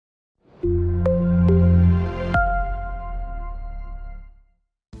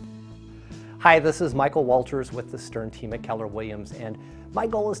Hi, this is Michael Walters with the Stern team at Keller Williams, and my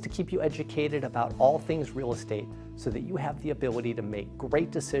goal is to keep you educated about all things real estate so that you have the ability to make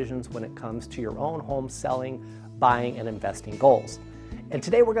great decisions when it comes to your own home selling, buying, and investing goals. And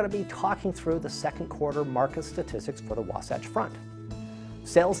today we're going to be talking through the second quarter market statistics for the Wasatch Front.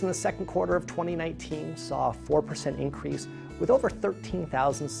 Sales in the second quarter of 2019 saw a 4% increase with over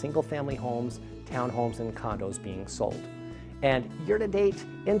 13,000 single-family homes, townhomes, and condos being sold. And year-to-date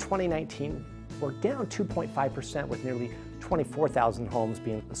in 2019, we're down 2.5% with nearly 24,000 homes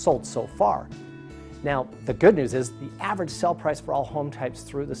being sold so far. Now, the good news is the average sale price for all home types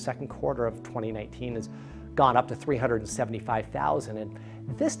through the second quarter of 2019 has gone up to $375,000. And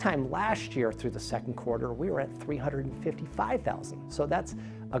this time last year through the second quarter, we were at $355,000. So that's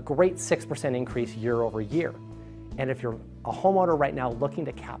a great 6% increase year over year. And if you're a homeowner right now looking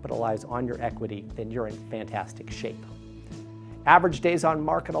to capitalize on your equity, then you're in fantastic shape. Average days on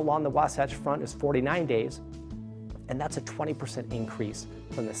market along the Wasatch Front is 49 days, and that's a 20% increase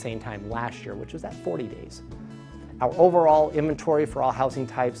from the same time last year, which was at 40 days. Our overall inventory for all housing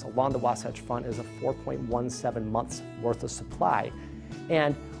types along the Wasatch Front is a 4.17 months worth of supply.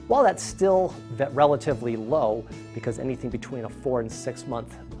 And while that's still relatively low, because anything between a 4 and 6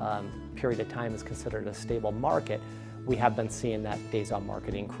 month period of time is considered a stable market, we have been seeing that days on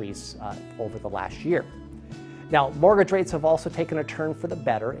market increase over the last year. Now, mortgage rates have also taken a turn for the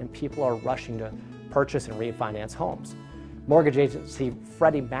better, and people are rushing to purchase and refinance homes. Mortgage agency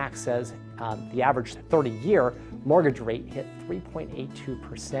Freddie Mac says the average 30-year mortgage rate hit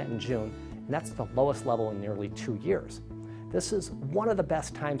 3.82% in June, and that's the lowest level in nearly 2 years. This is one of the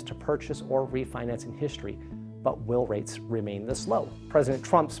best times to purchase or refinance in history, but will rates remain this low? President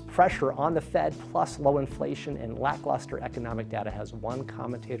Trump's pressure on the Fed, plus low inflation and lackluster economic data, has one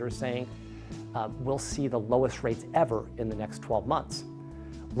commentator saying, we'll see the lowest rates ever in the next 12 months.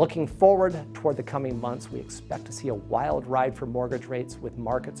 Looking forward toward the coming months, we expect to see a wild ride for mortgage rates with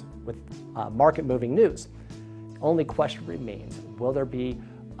market-moving news. The only question remains, will there be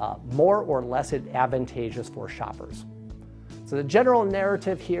more or less advantageous for shoppers? So the general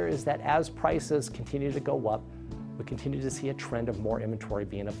narrative here is that as prices continue to go up, we continue to see a trend of more inventory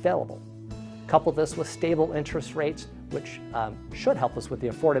being available. Couple this with stable interest rates, which should help us with the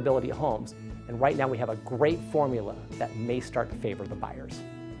affordability of homes. And right now we have a great formula that may start to favor the buyers.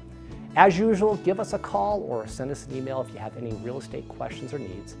 As usual, give us a call or send us an email if you have any real estate questions or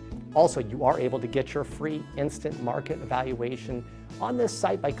needs. Also, you are able to get your free instant market evaluation on this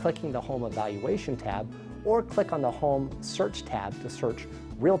site by clicking the Home Evaluation tab, or click on the Home Search tab to search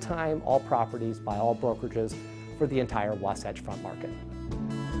real-time all properties by all brokerages for the entire Wasatch Front market.